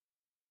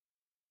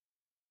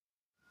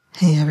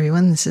Hey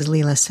everyone, this is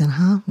Leela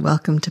Sinha.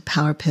 Welcome to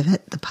Power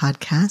Pivot, the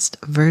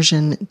podcast,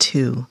 version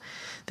 2.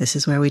 This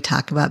is where we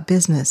talk about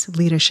business,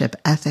 leadership,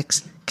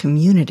 ethics,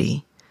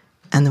 community,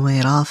 and the way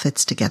it all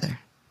fits together.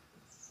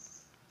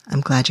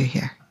 I'm glad you're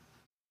here.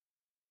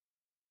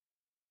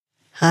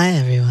 Hi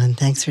everyone,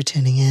 thanks for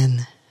tuning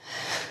in.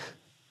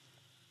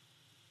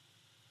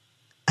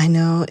 I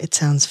know it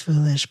sounds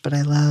foolish, but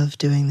I love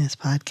doing this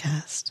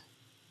podcast.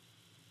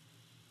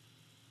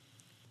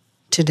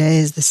 Today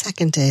is the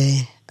second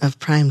day of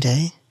Prime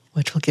Day,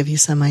 which will give you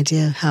some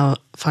idea of how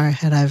far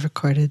ahead I've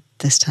recorded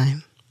this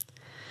time.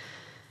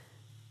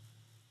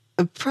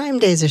 Prime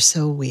Days are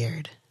so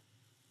weird.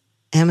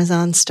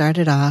 Amazon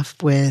started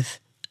off with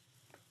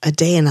a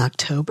day in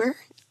October,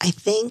 I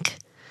think,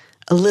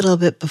 a little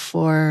bit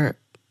before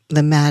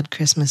the mad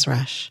Christmas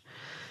rush.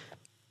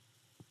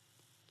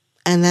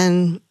 And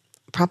then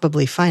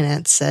probably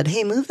finance said,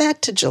 hey, move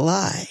that to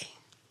July.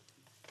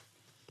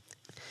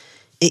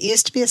 It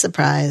used to be a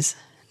surprise.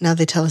 Now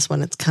they tell us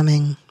when it's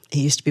coming. It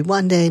used to be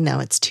one day.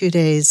 Now it's 2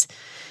 days.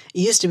 It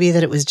used to be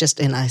that it was just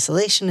in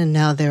isolation. And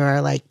now there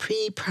are like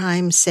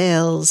pre-prime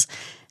sales.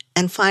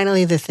 And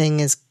finally, the thing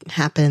has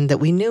happened that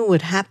we knew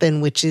would happen,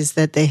 which is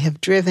that they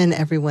have driven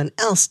everyone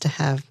else to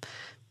have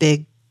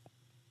big,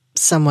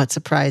 somewhat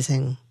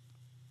surprising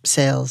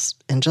sales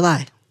in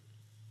July.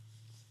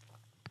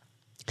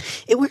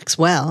 It works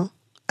well.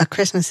 A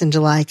Christmas in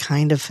July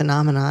kind of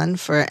phenomenon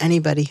for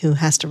anybody who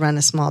has to run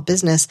a small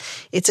business.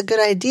 It's a good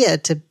idea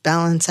to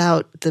balance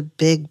out the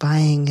big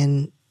buying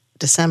in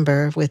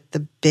December with the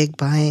big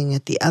buying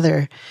at the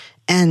other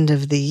end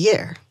of the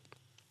year.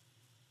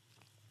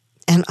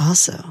 And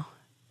also,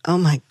 oh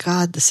my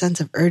God, the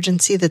sense of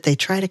urgency that they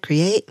try to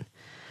create.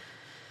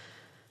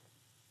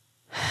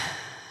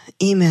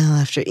 Email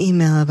after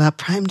email about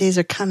Prime Days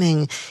are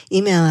coming.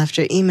 Email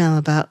after email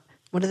about,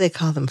 what do they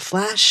call them?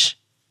 Flash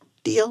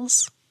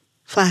deals?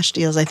 Flash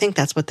deals, I think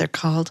that's what they're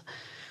called,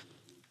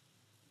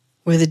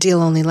 where the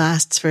deal only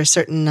lasts for a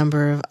certain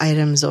number of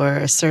items or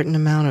a certain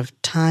amount of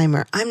time,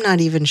 or I'm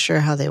not even sure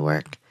how they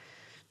work.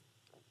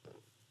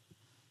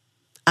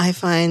 I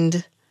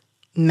find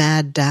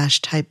mad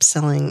dash type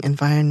selling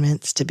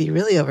environments to be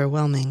really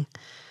overwhelming.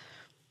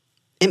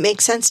 It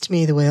makes sense to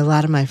me the way a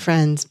lot of my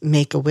friends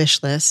make a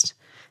wish list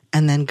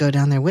and then go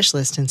down their wish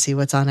list and see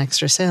what's on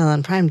extra sale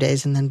on Prime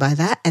Days and then buy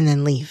that and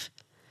then leave.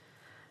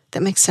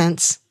 That makes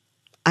sense.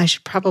 I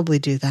should probably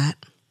do that.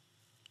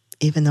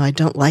 Even though I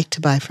don't like to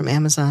buy from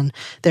Amazon,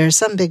 there are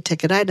some big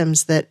ticket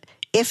items that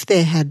if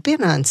they had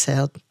been on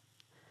sale,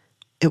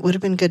 it would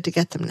have been good to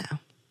get them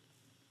now.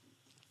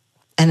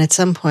 And at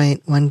some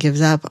point, one gives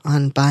up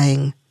on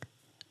buying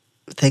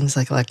things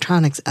like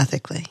electronics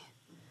ethically.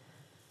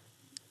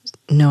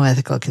 No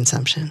ethical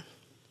consumption.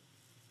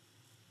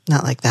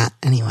 Not like that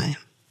anyway.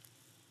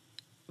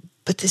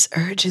 But this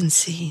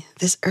urgency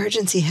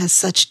has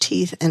such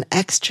teeth and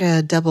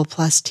extra double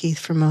plus teeth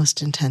for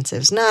most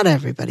intensives. Not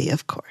everybody,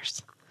 of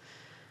course.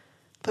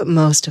 But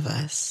most of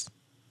us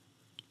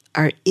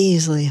are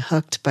easily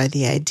hooked by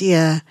the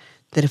idea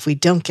that if we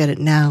don't get it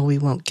now, we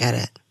won't get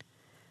it.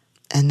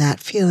 And that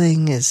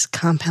feeling is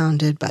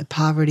compounded by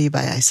poverty,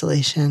 by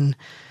isolation,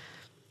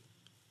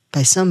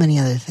 by so many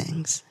other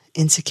things.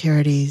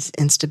 Insecurities,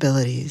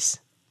 instabilities.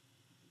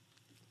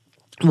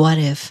 What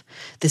if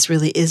this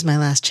really is my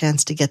last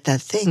chance to get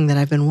that thing that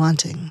I've been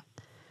wanting?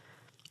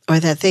 Or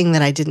that thing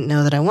that I didn't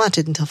know that I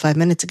wanted until 5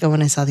 minutes ago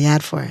when I saw the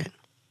ad for it?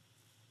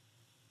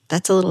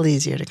 That's a little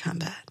easier to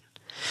combat.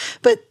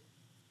 But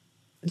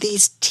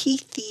these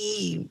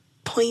teethy,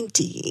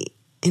 pointy,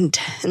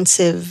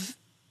 intensive,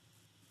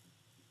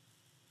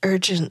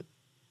 urgent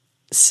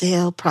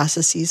sale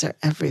processes are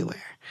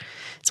everywhere.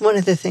 It's one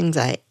of the things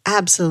I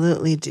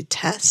absolutely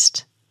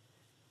detest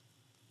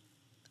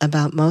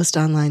about most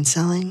online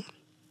selling.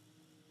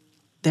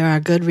 There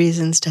are good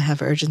reasons to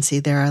have urgency.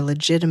 There are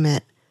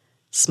legitimate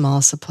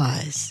small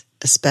supplies,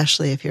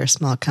 especially if you're a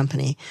small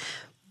company.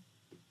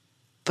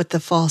 But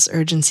the false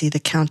urgency, the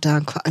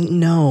countdown clock,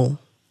 no.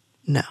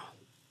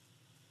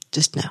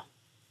 Just no.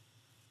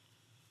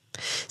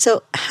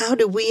 So how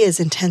do we as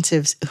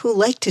intensives who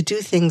like to do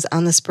things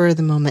on the spur of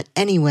the moment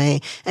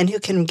anyway, and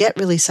who can get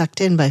really sucked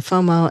in by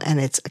FOMO and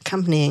its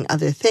accompanying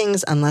other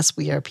things, unless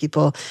we are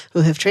people who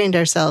have trained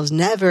ourselves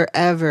never,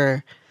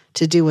 ever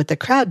to do what the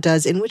crowd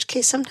does, in which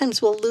case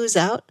sometimes we'll lose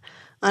out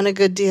on a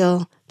good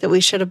deal that we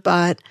should have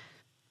bought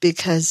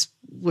because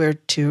we're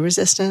too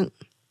resistant.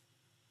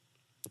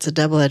 It's a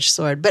double-edged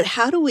sword. But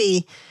how do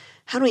we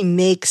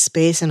make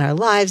space in our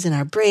lives, in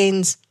our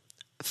brains,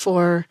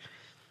 for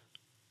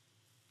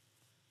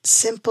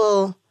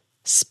simple,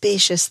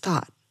 spacious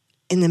thought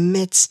in the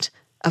midst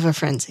of a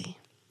frenzy?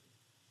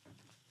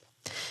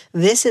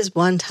 This is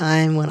one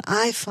time when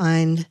I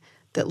find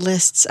that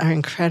lists are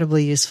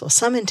incredibly useful.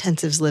 Some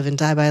intensives live and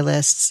die by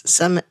lists.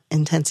 Some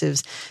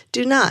intensives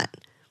do not.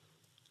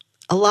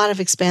 A lot of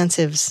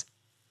expansives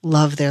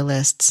love their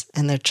lists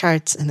and their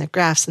charts and their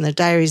graphs and their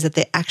diaries that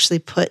they actually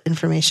put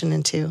information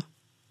into.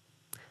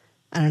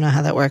 I don't know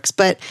how that works,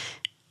 but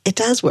it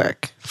does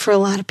work. For a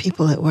lot of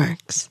people, it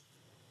works.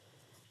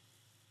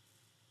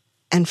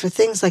 And for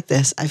things like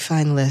this, I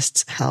find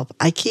lists help.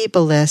 I keep a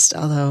list,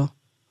 although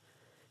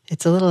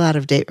it's a little out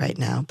of date right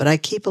now, but I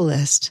keep a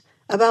list.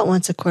 About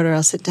once a quarter,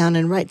 I'll sit down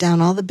and write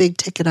down all the big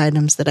ticket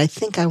items that I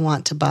think I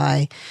want to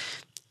buy,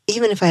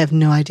 even if I have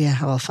no idea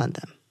how I'll fund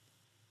them.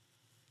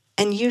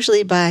 And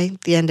usually by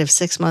the end of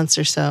 6 months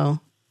or so,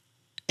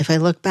 if I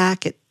look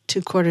back at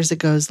 2 quarters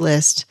ago's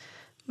list,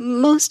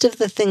 most of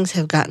the things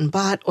have gotten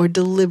bought or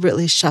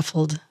deliberately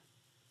shuffled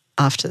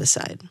off to the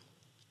side.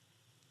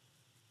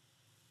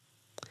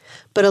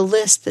 But a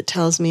list that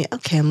tells me,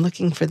 okay, I'm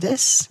looking for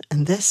this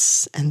and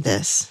this and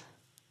this,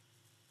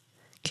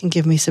 can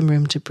give me some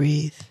room to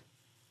breathe.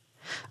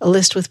 A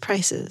list with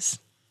prices,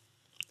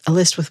 a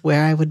list with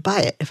where I would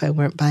buy it if I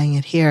weren't buying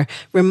it here,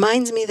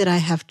 reminds me that I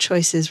have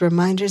choices.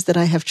 Reminders that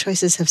I have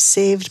choices have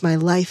saved my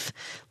life,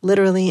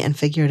 literally and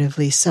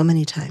figuratively, so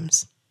many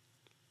times.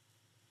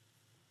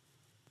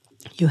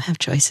 You have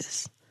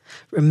choices.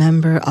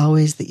 Remember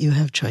always that you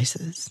have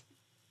choices.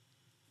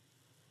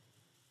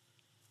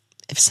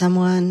 If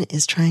someone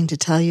is trying to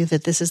tell you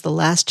that this is the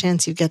last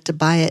chance you get to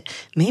buy it,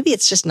 maybe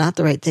it's just not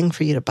the right thing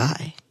for you to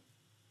buy.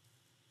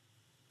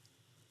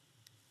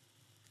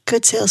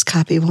 Good sales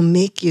copy will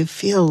make you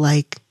feel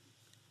like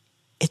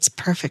it's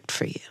perfect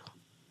for you.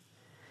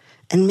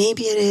 And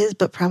maybe it is,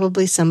 but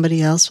probably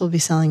somebody else will be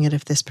selling it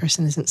if this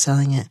person isn't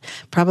selling it.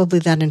 Probably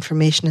that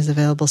information is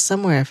available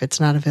somewhere if it's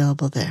not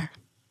available there.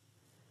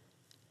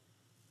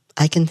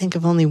 I can think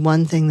of only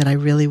one thing that I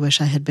really wish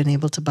I had been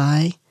able to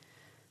buy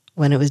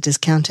when it was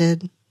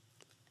discounted,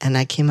 and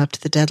I came up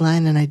to the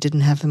deadline and I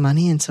didn't have the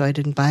money, and so I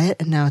didn't buy it,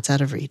 and now it's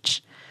out of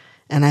reach.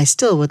 And I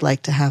still would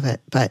like to have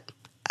it, but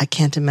I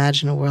can't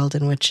imagine a world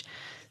in which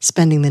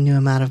spending the new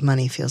amount of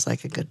money feels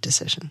like a good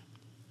decision.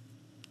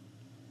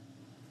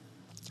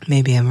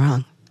 Maybe I'm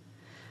wrong.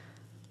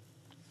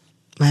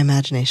 My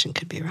imagination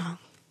could be wrong.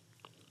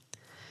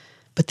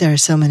 But there are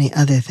so many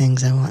other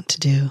things I want to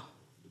do.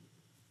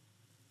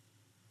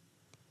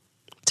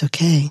 It's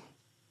okay.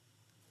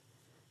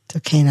 It's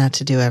okay not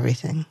to do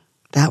everything.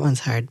 That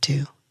one's hard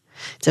too.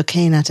 It's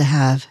okay not to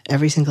have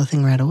every single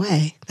thing right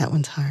away. That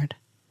one's hard.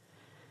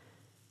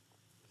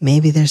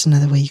 Maybe there's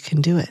another way you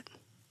can do it.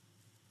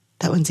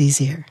 That one's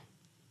easier.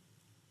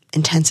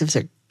 Intensives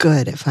are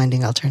good at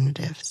finding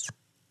alternatives.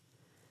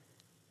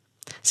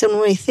 So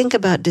when we think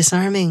about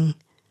disarming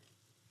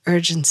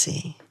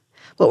urgency,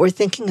 what we're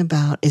thinking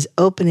about is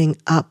opening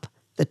up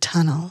the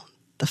tunnel,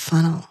 the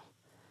funnel.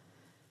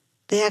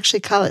 They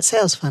actually call it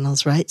sales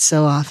funnels, right?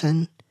 So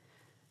often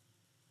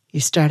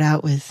you start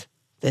out with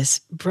this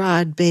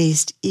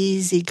broad-based,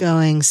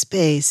 easygoing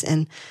space,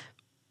 and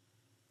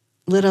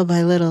little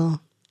by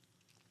little,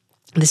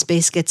 the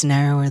space gets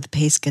narrower, the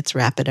pace gets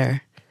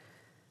rapider,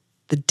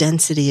 the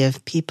density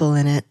of people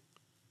in it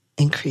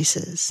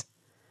increases.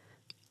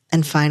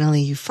 And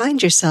finally, you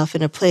find yourself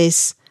in a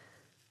place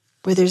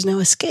where there's no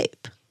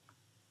escape.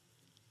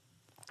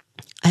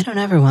 I don't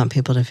ever want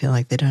people to feel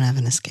like they don't have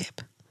an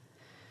escape.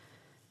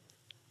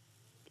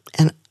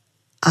 And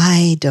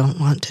I don't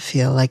want to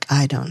feel like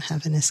I don't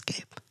have an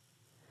escape.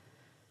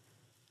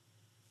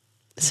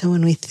 So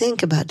when we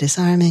think about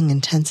disarming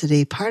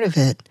intensity, part of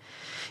it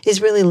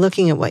is really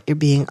looking at what you're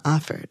being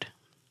offered.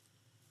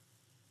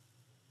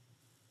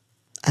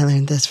 I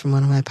learned this from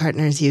one of my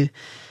partners. You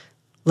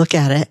look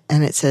at it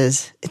and it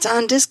says, it's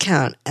on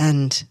discount.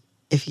 And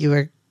if you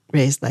were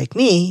raised like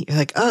me, you're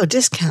like, oh,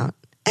 discount,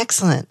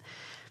 excellent.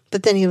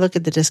 But then you look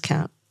at the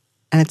discount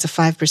and it's a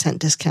 5%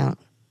 discount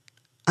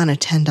on a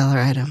 $10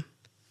 item.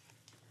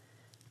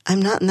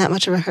 I'm not in that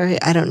much of a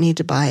hurry. I don't need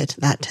to buy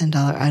that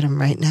 $10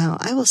 item right now.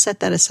 I will set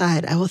that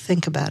aside. I will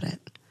think about it.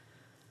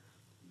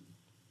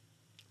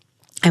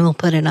 I will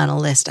put it on a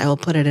list. I will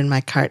put it in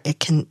my cart. It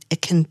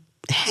can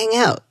hang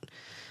out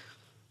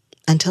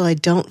until I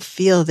don't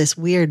feel this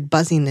weird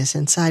buzziness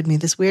inside me.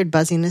 This weird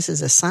buzziness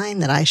is a sign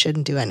that I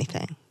shouldn't do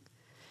anything,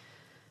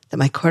 that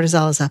my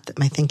cortisol is up, that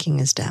my thinking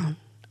is down.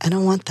 I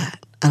don't want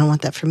that. I don't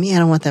want that for me. I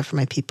don't want that for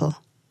my people.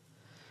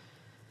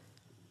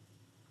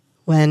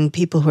 When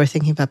people who are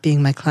thinking about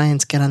being my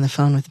clients get on the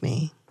phone with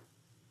me,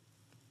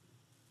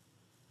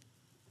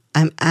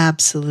 I'm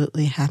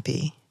absolutely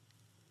happy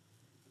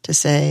to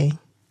say,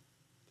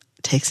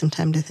 take some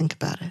time to think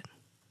about it.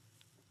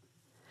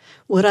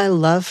 Would I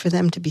love for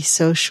them to be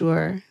so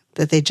sure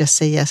that they just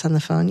say yes on the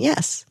phone?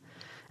 Yes.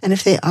 And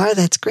if they are,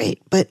 that's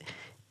great. But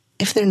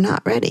if they're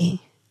not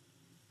ready,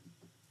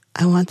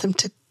 I want them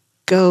to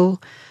go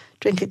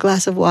drink a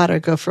glass of water,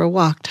 go for a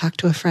walk, talk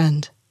to a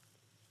friend.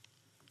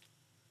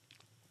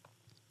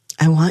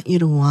 I want you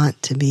to want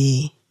to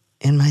be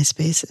in my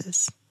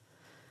spaces.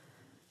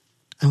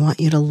 I want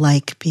you to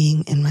like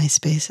being in my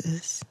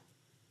spaces.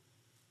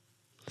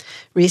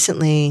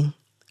 Recently,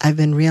 I've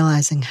been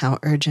realizing how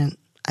urgent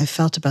I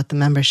felt about the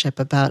membership,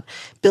 about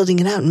building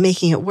it out and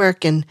making it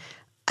work. And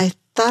I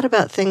thought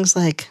about things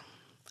like,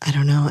 I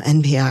don't know,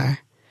 NPR,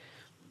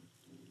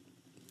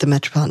 the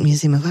Metropolitan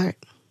Museum of Art.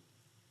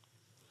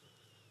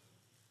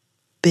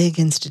 Big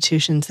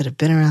institutions that have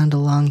been around a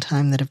long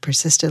time, that have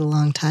persisted a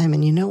long time.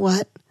 And you know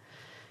what?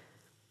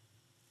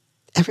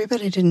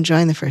 Everybody didn't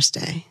join the first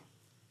day.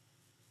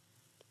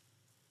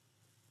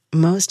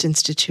 most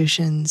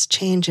institutions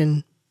change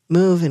and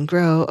move and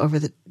grow over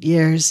the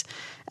years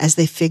as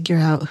they figure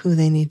out who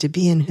they need to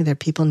be and who their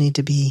people need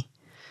to be.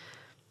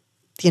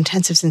 The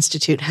Intensives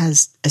Institute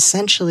has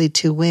essentially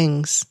two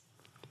wings.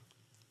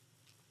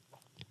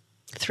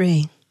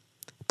 3,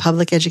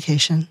 public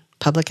education,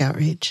 public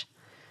outreach,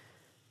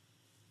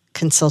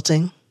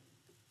 consulting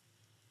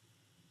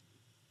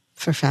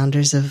for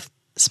founders of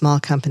small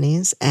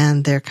companies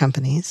and their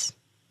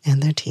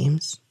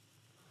teams,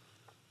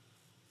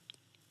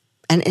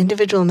 and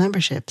individual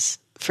memberships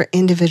for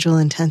individual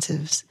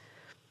intensives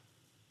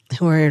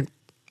who are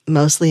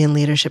mostly in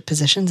leadership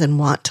positions and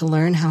want to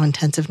learn how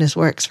intensiveness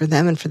works for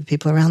them and for the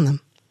people around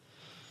them.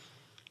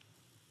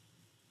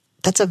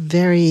 That's a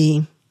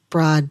very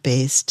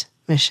broad-based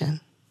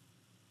mission.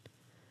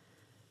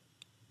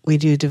 We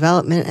do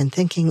development and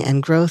thinking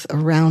and growth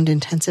around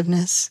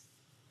intensiveness.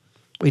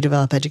 We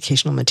develop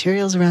educational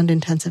materials around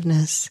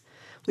intensiveness.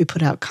 We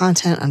put out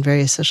content on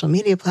various social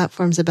media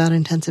platforms about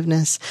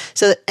intensiveness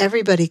so that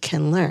everybody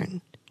can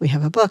learn. We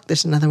have a book.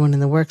 There's another one in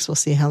the works. We'll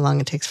see how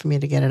long it takes for me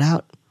to get it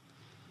out.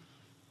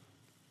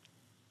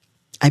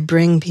 I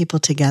bring people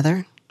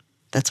together.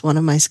 That's one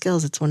of my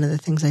skills. It's one of the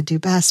things I do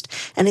best.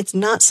 And it's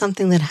not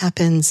something that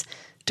happens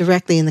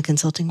directly in the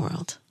consulting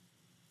world.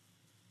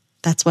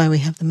 That's why we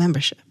have the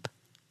membership.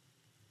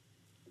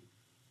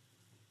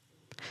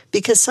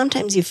 Because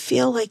sometimes you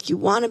feel like you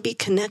want to be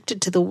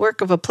connected to the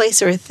work of a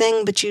place or a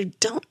thing, but you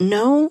don't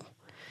know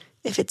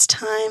if it's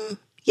time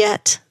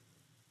yet.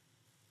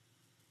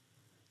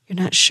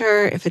 You're not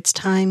sure if it's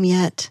time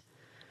yet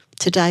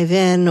to dive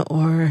in,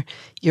 or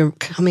you're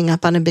coming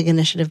up on a big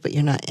initiative, but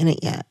you're not in it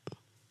yet.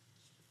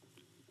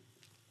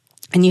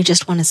 And you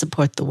just want to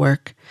support the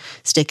work,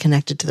 stay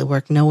connected to the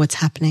work, know what's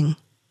happening.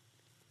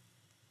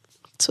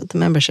 That's what the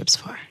membership's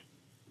for.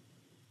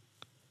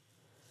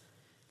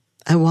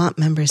 I want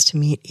members to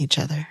meet each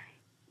other.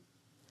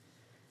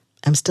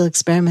 I'm still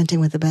experimenting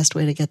with the best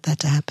way to get that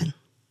to happen.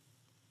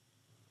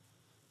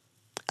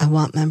 I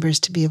want members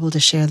to be able to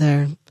share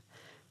their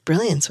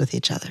brilliance with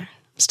each other.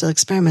 I'm still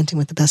experimenting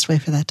with the best way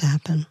for that to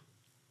happen.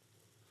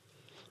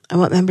 I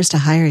want members to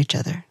hire each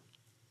other.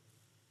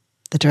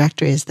 The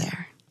directory is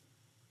there.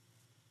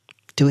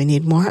 Do we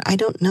need more? I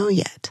don't know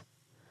yet.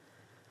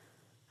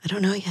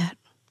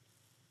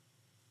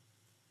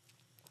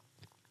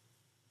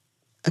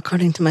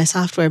 According to my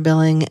software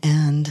billing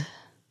and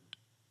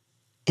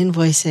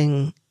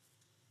invoicing,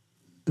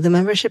 the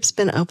membership's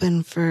been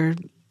open for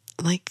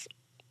like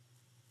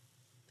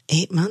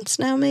 8 months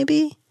now,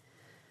 maybe.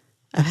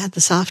 I've had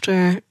the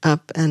software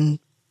up and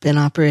been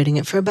operating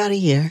it for about a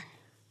year.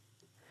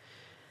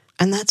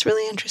 And that's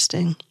really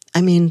interesting.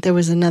 I mean, there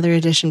was another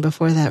edition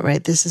before that,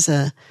 right? This is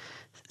a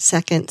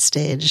second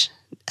stage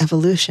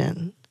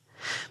evolution.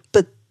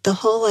 But the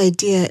whole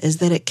idea is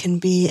that it can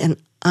be an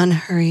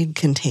unhurried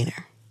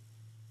container.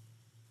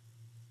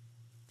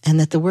 And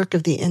that the work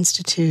of the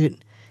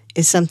Institute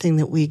is something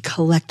that we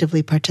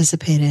collectively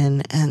participate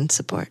in and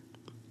support.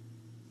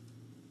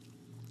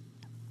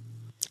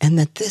 And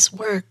that this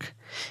work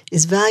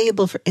is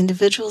valuable for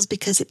individuals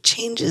because it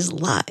changes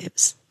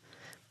lives.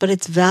 But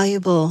it's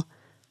valuable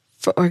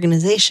for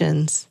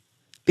organizations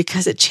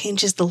because it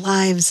changes the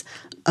lives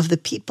of the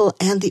people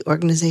and the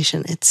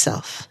organization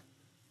itself.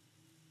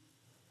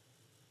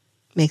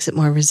 Makes it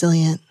more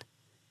resilient,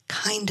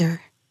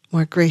 kinder,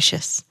 more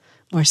gracious,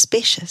 more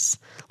spacious,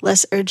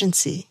 less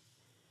urgency,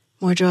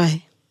 more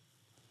joy.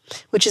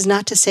 Which is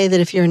not to say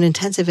that if you're an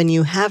intensive and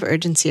you have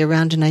urgency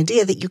around an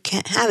idea that you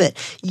can't have it.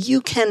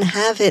 You can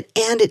have it,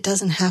 and it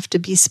doesn't have to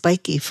be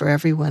spiky for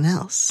everyone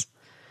else.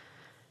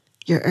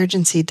 Your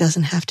urgency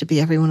doesn't have to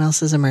be everyone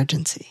else's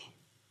emergency.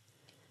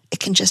 It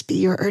can just be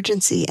your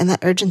urgency, and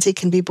that urgency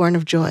can be born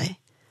of joy.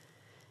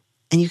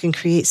 And you can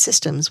create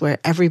systems where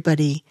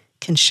everybody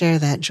can share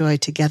that joy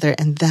together,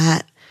 and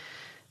that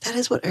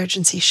is what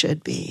urgency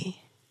should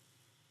be.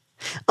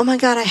 Oh my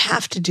God, I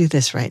have to do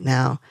this right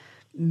now.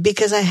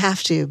 Because I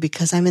have to,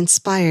 because I'm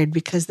inspired,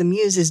 because the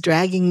muse is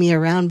dragging me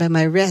around by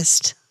my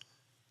wrist.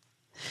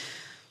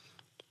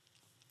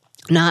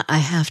 Not I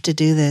have to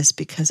do this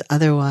because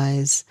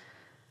otherwise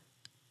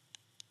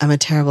I'm a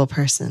terrible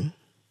person.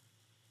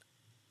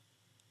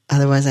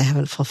 Otherwise I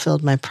haven't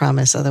fulfilled my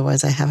promise.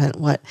 Otherwise I haven't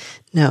what?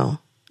 No,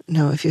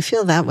 if you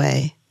feel that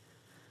way,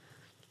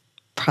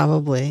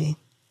 probably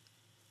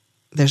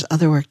there's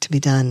other work to be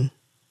done,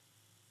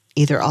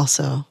 either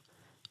also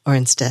or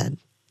instead.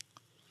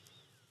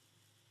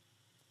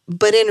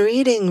 But in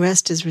reading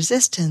Rest is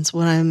Resistance,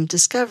 what I'm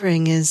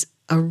discovering is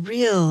a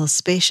real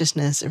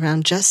spaciousness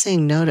around just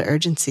saying no to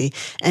urgency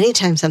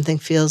anytime something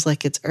feels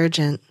like it's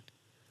urgent,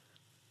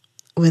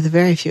 with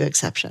very few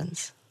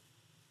exceptions.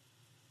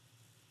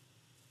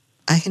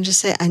 I can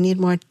just say, I need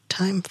more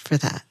time for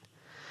that.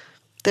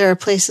 There are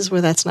places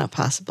where that's not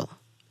possible.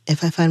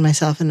 If I find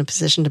myself in a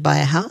position to buy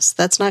a house,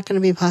 that's not going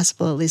to be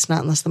possible, at least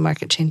not unless the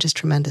market changes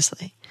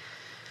tremendously.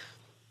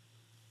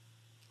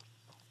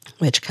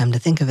 Which, come to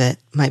think of it,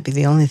 might be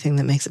the only thing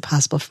that makes it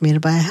possible for me to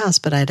buy a house,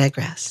 but I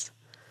digress.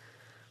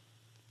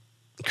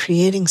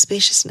 Creating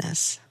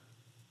spaciousness.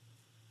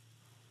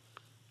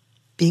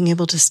 being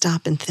able to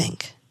stop and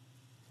think,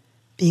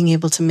 being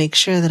able to make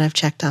sure that I've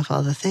checked off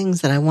all the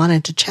things that I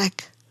wanted to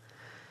check.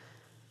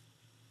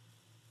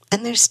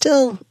 And there's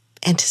still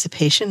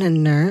anticipation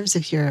and nerves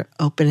if you're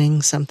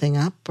opening something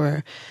up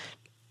or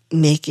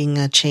making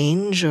a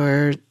change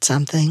or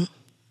something.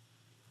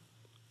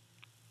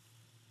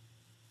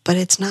 But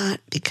it's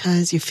not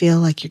because you feel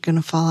like you're going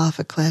to fall off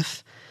a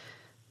cliff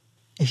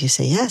if you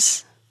say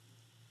yes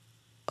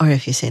or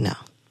if you say no.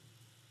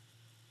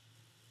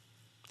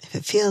 If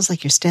it feels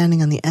like you're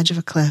standing on the edge of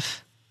a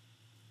cliff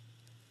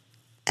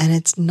and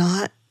it's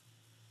not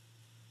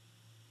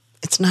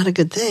a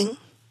good thing,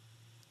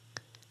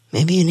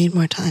 maybe you need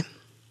more time.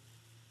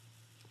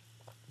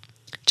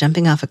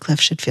 Jumping off a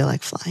cliff should feel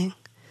like flying.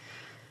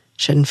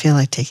 Shouldn't feel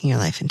like taking your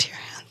life into your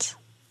hands.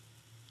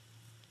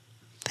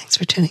 Thanks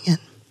for tuning in.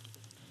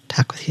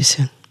 Talk with you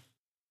soon.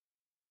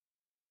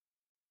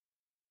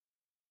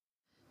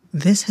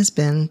 This has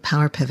been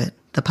Power Pivot,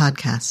 the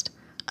podcast.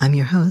 I'm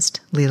your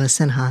host, Leela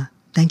Sinha.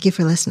 Thank you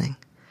for listening.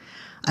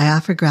 I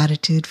offer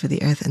gratitude for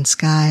the earth and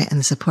sky and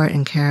the support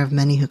and care of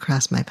many who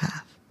cross my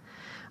path.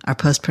 Our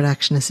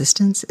post-production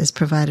assistance is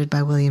provided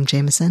by William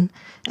Jameson,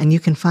 and you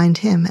can find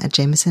him at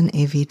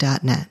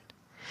jamesonav.net.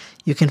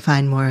 You can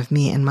find more of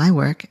me and my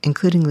work,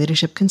 including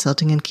leadership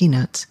consulting and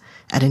keynotes,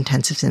 at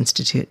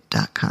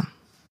intensivesinstitute.com.